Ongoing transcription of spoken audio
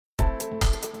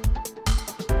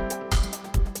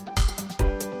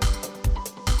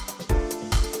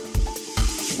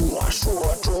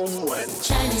说中文。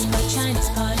 Chinese pot, Chinese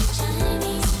pot,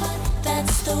 Chinese pot.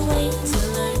 That's the way to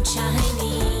learn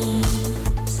Chinese.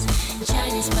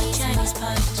 Chinese pot, Chinese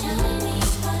pot,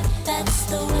 Chinese pot. That's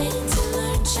the way to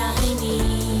learn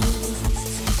Chinese.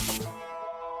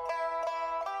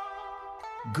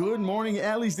 Good morning,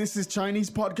 Ellies. This is Chinese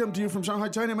Pod. Come to you from Shanghai,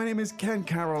 China. My name is Ken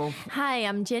Carroll. Hi,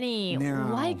 I'm Jenny.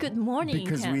 Now, Why good morning,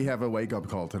 Because Ken? we have a wake-up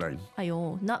call today. 哎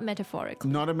呦, not metaphorical.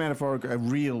 Not a metaphor, a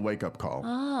real wake-up call.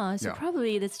 So Yeah.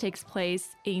 probably this takes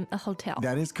place in a hotel.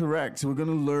 That is correct. So we're going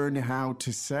to learn how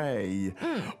to say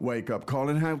wake-up call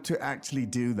and how to actually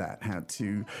do that. How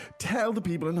to tell the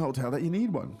people in the hotel that you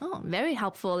need one. Oh, very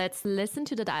helpful. Let's listen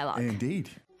to the dialogue. Indeed.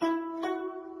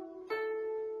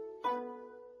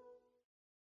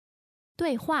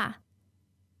 对话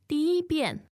第一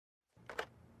遍。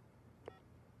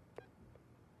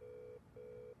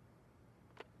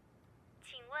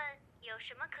请问有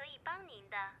什么可以帮您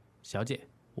的？小姐，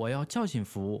我要叫醒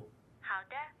服务，好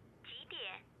的，几点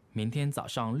明天早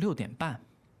上6点半。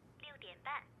 ？6点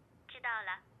半。知道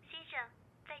了，先生，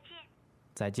再见。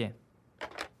再见。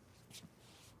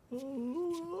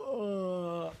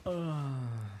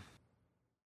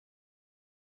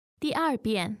第二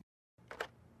遍。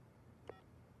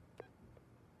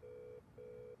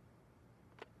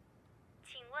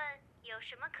请问有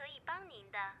什么可以帮您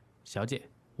的？小姐，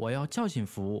我要叫醒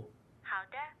服务，好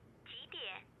的，几点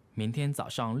明天早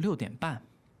上6点半。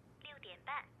 ？6点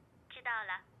半。知道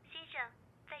了，先生，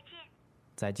再见。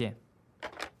再见。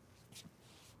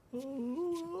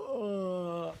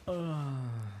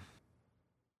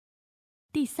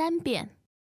第三遍。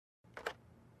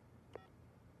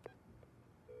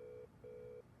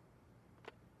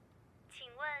请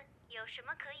问有什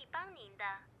么可以帮您的？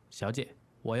小姐，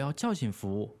我要叫醒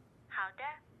服务，好的，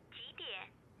几点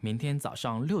明天早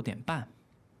上6点半。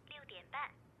 ？6点半。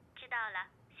知道了，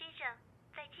先生，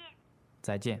再见。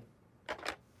再见。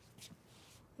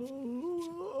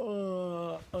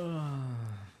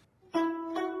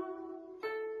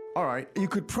All right, you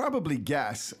could probably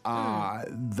guess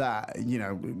that,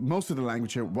 most of the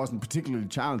language here wasn't particularly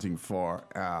challenging for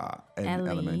an Ellie.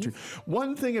 elementary.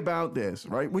 One thing about this,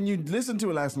 right, when you listen to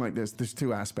a lesson like this, there's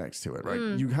two aspects to it, right?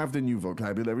 You have the new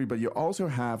vocabulary, but you also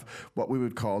have what we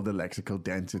would call the lexical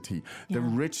density, the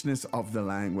richness of the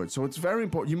language. So it's very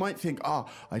important. You might think,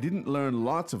 I didn't learn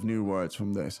lots of new words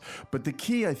from this. But the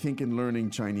key, I think, in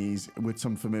learning Chinese with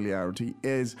some familiarity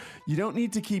is you don't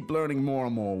need to keep learning more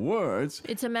and more words.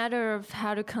 It's a matter of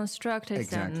how to construct a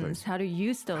Exactly. sentence, how to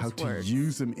use those How words. to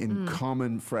use them in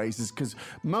common phrases, because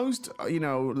most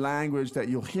language that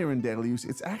you'll hear in daily use,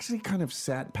 it's actually kind of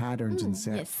set patterns and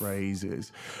set yes.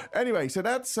 phrases. Anyway, so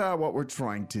that's what we're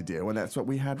trying to do, and that's what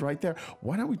we had right there.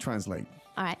 Why don't we translate?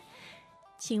 All right.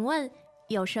 请问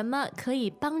有什么可以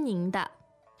帮您的？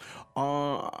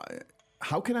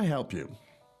 How can I help you?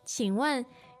 请问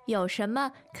有什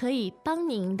么可以帮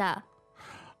您的？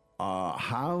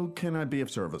 How can I be of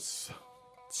service?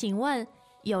 请问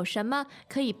有什么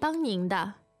可以帮您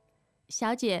的？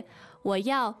小姐，我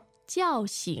要叫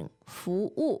醒服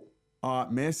务。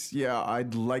 Miss, yeah,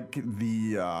 I'd like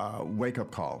the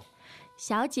wake-up call.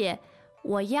 小姐，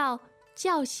我要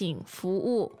叫醒服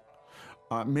务。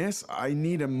 Miss, I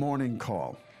need a morning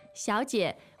call. 小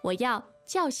姐，我要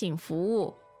叫醒服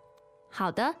务。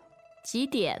好的，几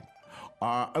点？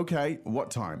 Okay,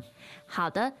 what time? 好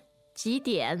的，几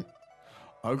点？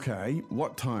 Okay,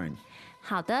 what time?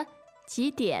 好的，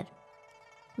几点？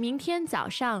明天早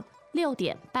上6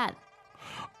点半。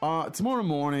 Tomorrow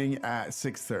morning at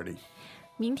 6:30.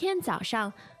 明天早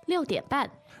上6点半。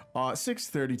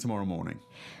 6:30 tomorrow morning.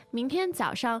 明天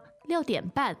早上6点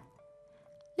半。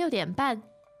6点半，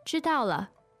知道了，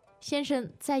先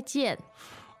生，再见。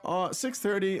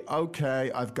 6:30.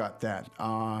 Okay, I've got that.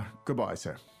 Goodbye,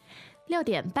 sir. 6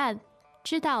点半，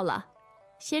知道了，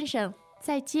先生，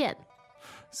再见。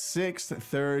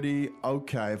 6:30.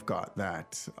 Okay, I've got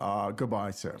that.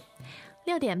 Goodbye, sir.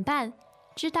 6点半，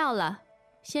知道了，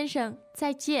先生，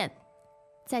再见。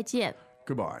再见，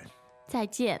 Goodbye. 再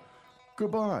见，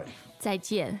 Goodbye. 再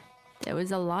见。There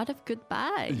was a lot of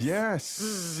goodbyes.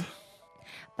 Yes.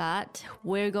 But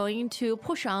we're going to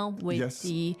push on with Yes.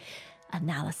 the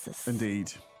analysis.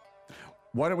 Indeed.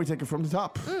 Why don't we take it from the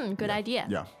top? Good idea.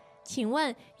 Yeah. 请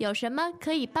问有什么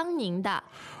可以帮您的？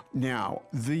 Now,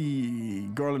 the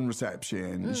girl in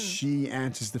reception, she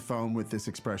answers the phone with this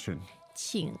expression.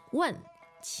 请问，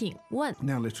请问。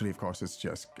 Now, literally, of course, it's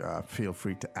just feel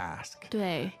free to ask.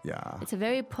 对 Yeah. It's a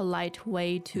very polite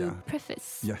way to Yeah.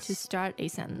 preface, Yes. to start a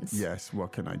sentence. Yes,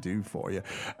 what can I do for you?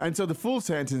 And so the full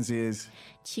sentence is,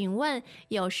 请问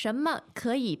有什么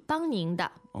可以帮您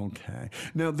的？ okay.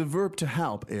 Now, the verb to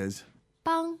help is,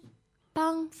 帮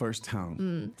帮 First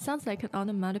tone. sounds like an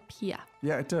onomatopoeia.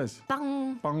 Yeah, it does.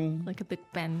 帮 Bang. like a big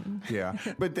bang. Yeah,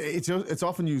 but it's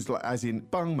often used as in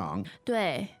帮忙,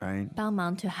 对 right? 帮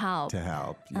忙 to help. To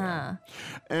help. Yeah.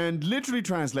 And literally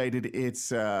translated,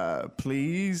 it's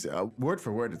please, word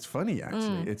for word, it's funny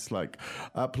actually. It's like,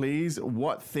 please,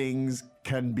 what things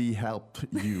can be helped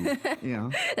you? You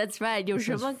know? That's right. 有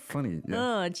什 It's 么 funny.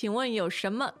 Yeah. 请问有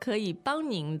什么可以帮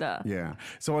您的 Yeah.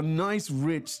 So a nice,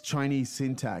 rich Chinese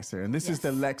syntax there. And this is Yes.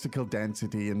 the lexical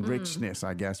density and richness,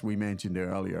 I guess we mentioned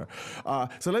earlier.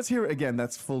 So let's hear it again.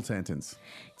 That's full sentence.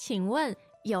 请问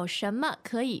有什么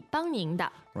可以帮您的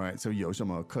Right. So 有什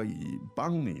么可以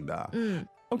帮你的?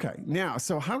 Okay. Now,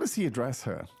 so how does he address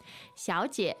her? 小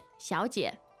姐小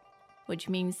姐 which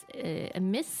means a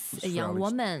miss, a young Fairly-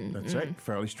 woman. That's right.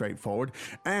 Fairly straightforward.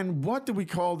 And what do we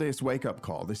call this wake-up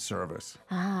call, this service?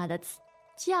 That's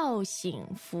叫醒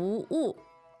服务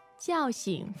叫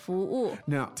醒服务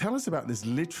Now, tell us about this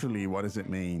literally. What does it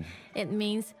mean? It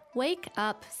means wake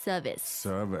up service.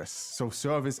 Service. So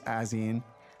service as in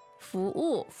服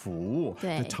务服务.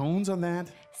 The 对 tones on that?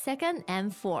 second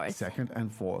and fourth. Second and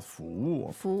fourth. 服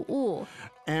务.服务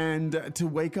And to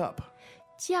wake up.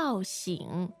 叫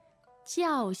醒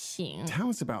叫醒 Tell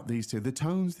us about these two. The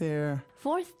tones there,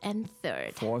 fourth and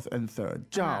third. fourth and third.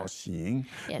 叫醒.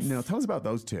 Yes. Now, tell us about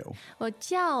those two. Well,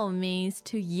 叫 means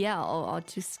to yell or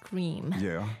to scream.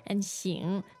 Yeah. And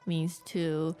醒 means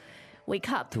to wake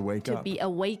up. To wake to up. be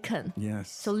awakened. Yes.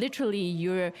 So literally,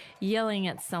 you're yelling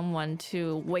at someone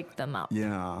to wake them up.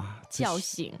 Yeah. 叫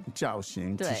醒叫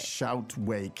醒. To 对 shout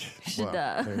wake. 是的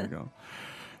Well, there you go.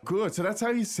 Good. So that's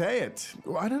how you say it.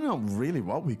 Well, I don't know really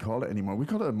what we call it anymore. We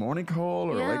call it a morning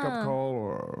call or a wake-up Yeah. call.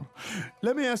 Or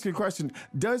let me ask you a question.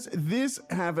 Does this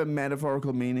have a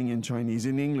metaphorical meaning in Chinese?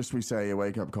 In English, we say a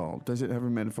wake-up call. Does it have a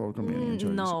metaphorical meaning in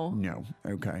Chinese? no. No.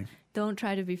 Okay. Don't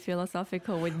try to be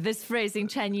philosophical with this phrase in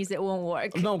Chinese. It won't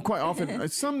work. No, quite often.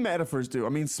 Some metaphors do. I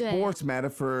mean, sports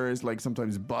metaphors, like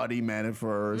sometimes body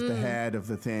metaphors, the head of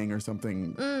the thing or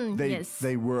something. yes.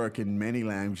 They work in many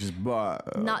languages,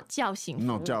 but Not 叫醒服务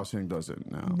no, Jiaoxing doesn't.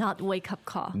 No. Not wake up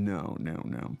call. No.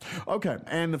 Okay,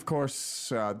 and of course,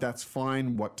 that's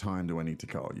fine. What time do I need to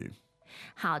call you?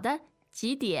 好的，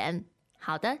几点？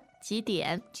好的，几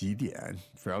点？几点?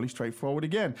 Fairly straightforward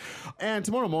again. And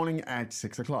tomorrow morning at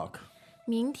 6 o'clock.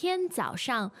 明天早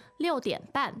上6点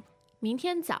半。明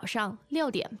天早上6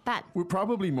点半。 We're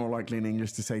probably more likely in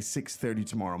English to say 6:30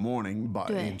 tomorrow morning, but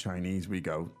对 in Chinese we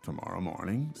go tomorrow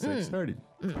morning, 6:30.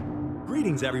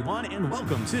 Greetings, everyone, and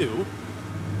welcome to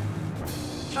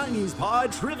Chinese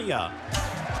Pod Trivia.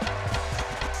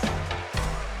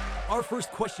 Our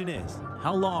first question is,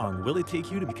 how long will it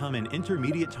take you to become an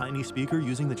intermediate Chinese speaker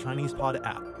using the Chinese Pod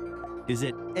app? Is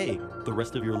it A, the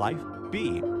rest of your life?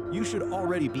 B, you should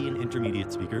already be an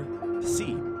intermediate speaker?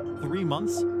 C, 3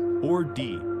 months? Or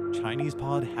D, Chinese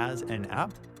Pod has an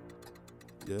app?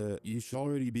 You should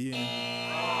already be in.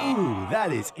 Ooh,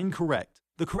 that is incorrect.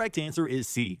 The correct answer is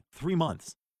C, 3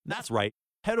 months. That's right.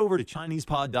 Head over to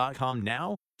ChinesePod.com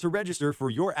now to register for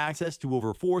your access to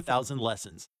over 4,000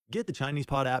 lessons. Get the Chinese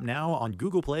Pod app now on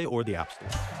Google Play or the App Store.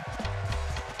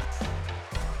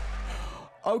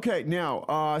 Okay, now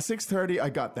 6:30. I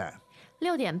got that.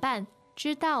 6点半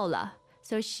知道了。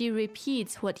So she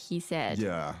repeats what he said.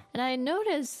 Yeah. And I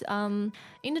notice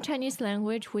in the Chinese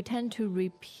language, we tend to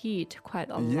repeat quite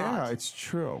a Yeah, lot. it's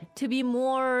true. To be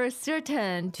more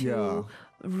certain, to Yeah.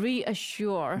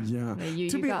 reassure Yeah. that you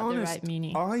to be got honest, the right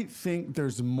meaning. I think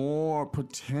there's more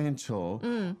potential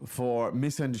for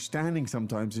misunderstanding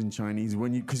sometimes in Chinese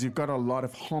because you've got a lot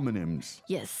of homonyms.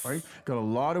 Yes. Right? Got a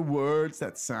lot of words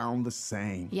that sound the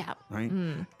same. Yeah. Right?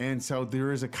 And so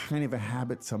there is a kind of a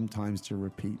habit sometimes to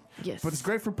repeat. Yes. But it's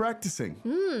great for practicing.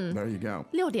 There you go.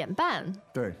 6点半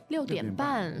对6点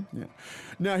半 Yeah.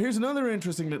 Now, here's another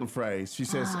interesting little phrase. She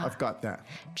says, I've got that.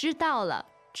 知道了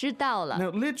知道了 Now,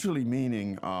 literally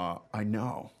meaning, I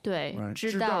know. 对 Right.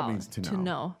 知 知道 道 means to to know.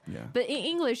 know. Yeah. But in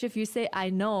English, if you say I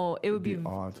know, it would be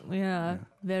odd. Yeah,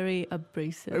 very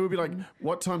abrasive. It would be like,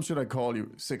 what time should I call you?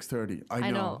 6:30.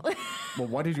 I know. know. Well,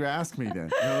 why did you ask me then?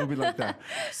 It would be like that.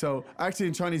 So actually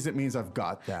in Chinese, it means I've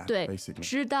got that, 对 basically.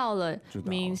 知道了知道了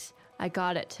means I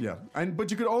got it. Yeah. But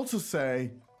you could also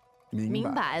say, 明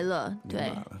白了对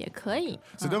明白了也可以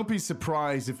So don't be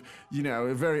surprised if,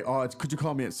 very odd. Could you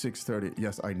call me at 6:30?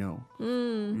 Yes, I know.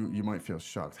 You might feel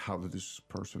shocked. How did this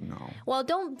person know? Well,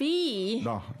 don't be.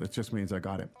 No, that just means I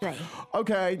got it. 对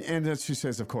Okay, and then she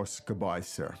says, of course, goodbye,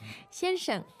 sir. 先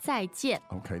生再见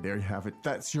Okay, there you have it.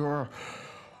 That's your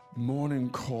morning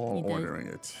call 你的 ordering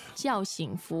it. 叫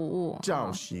醒服务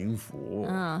叫醒服.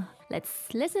 Let's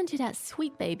listen to that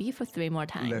sweet baby for 3 more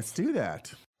times. Let's do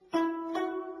that.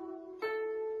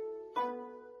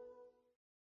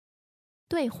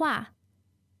 对话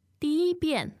第一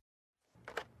遍。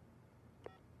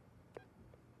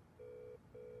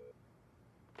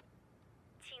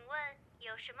请问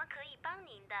有什么可以帮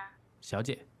您的？小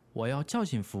姐，我要叫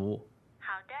醒服务，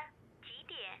好的，几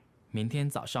点明天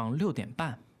早上6点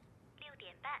半。 ？6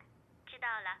点半。知道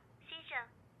了，先生，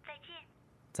再见。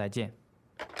再见。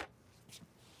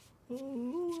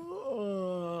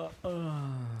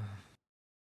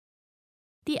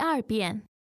第二遍。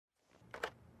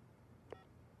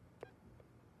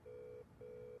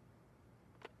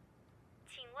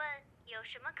请问有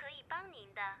什么可以帮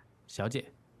您的？小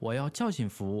姐，我要叫醒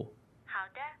服务，好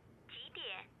的，几点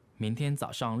明天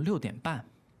早上6点半。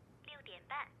 ？6点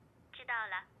半。知道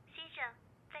了，先生，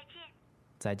再见。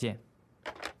再见。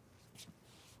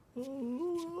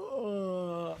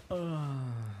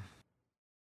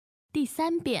第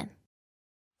三遍。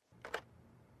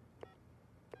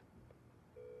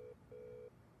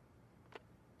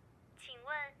请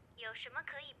问有什么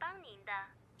可以帮您的？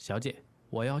小姐，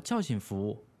我要叫醒服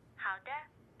务，好的，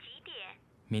几点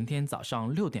明天早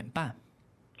上6点半。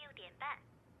 ？6点半。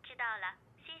知道了，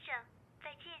先生，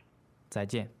再见。再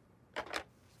见。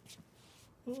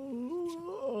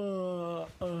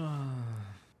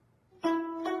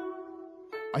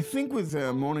I think with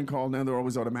a morning call now they're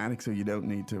always automatic, so you don't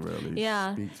need to really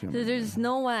Yeah, speak to so them. there's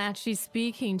no one actually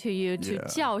speaking to you to Yeah.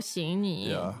 叫醒你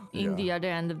Yeah, in yeah. the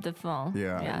other end of the phone.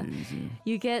 Yeah, easy.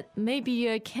 You get maybe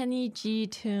a Kenny G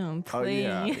tune Oh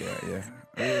yeah, playing.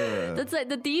 yeah. That's like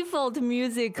the default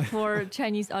music for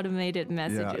Chinese automated Yeah,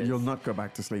 messages. you'll not go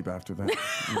back to sleep after that.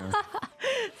 Yeah,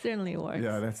 Certainly works.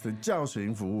 yeah, that's the 叫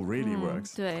醒服务 really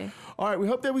works. 对 All right, we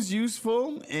hope that was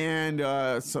useful and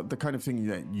so the kind of thing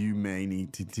that you may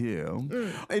need to do.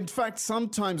 In fact,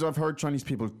 sometimes I've heard Chinese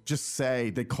people just say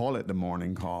they call it the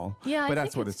morning call. Yeah, I but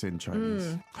that's think what it's in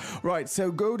Chinese. Right, so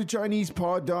go to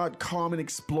ChinesePod.com and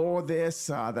explore this.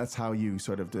 That's how you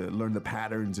sort of learn the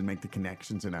patterns and make the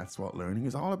connections, and that's what learning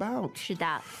is all about. 是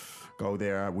的 Go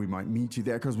there. We might meet you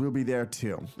there because we'll be there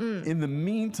too. In the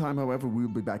meantime, however, we'll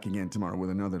be back again tomorrow with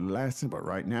another lesson. But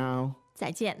right now,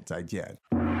 再见 再见.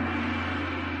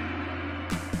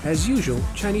 As usual,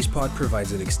 ChinesePod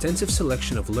provides an extensive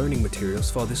selection of learning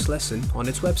materials for this lesson on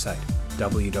its website,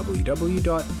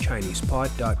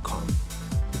 www.chinesepod.com.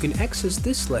 You can access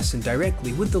this lesson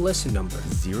directly with the lesson number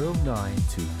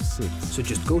 0926 So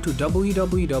just go to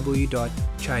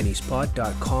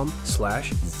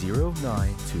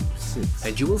www.chinesepod.com/0926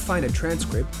 and you will find a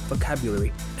transcript,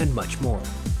 vocabulary, and much more.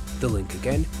 The link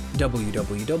again,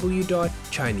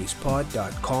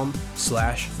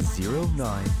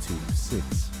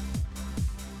 www.chinesepod.com/0926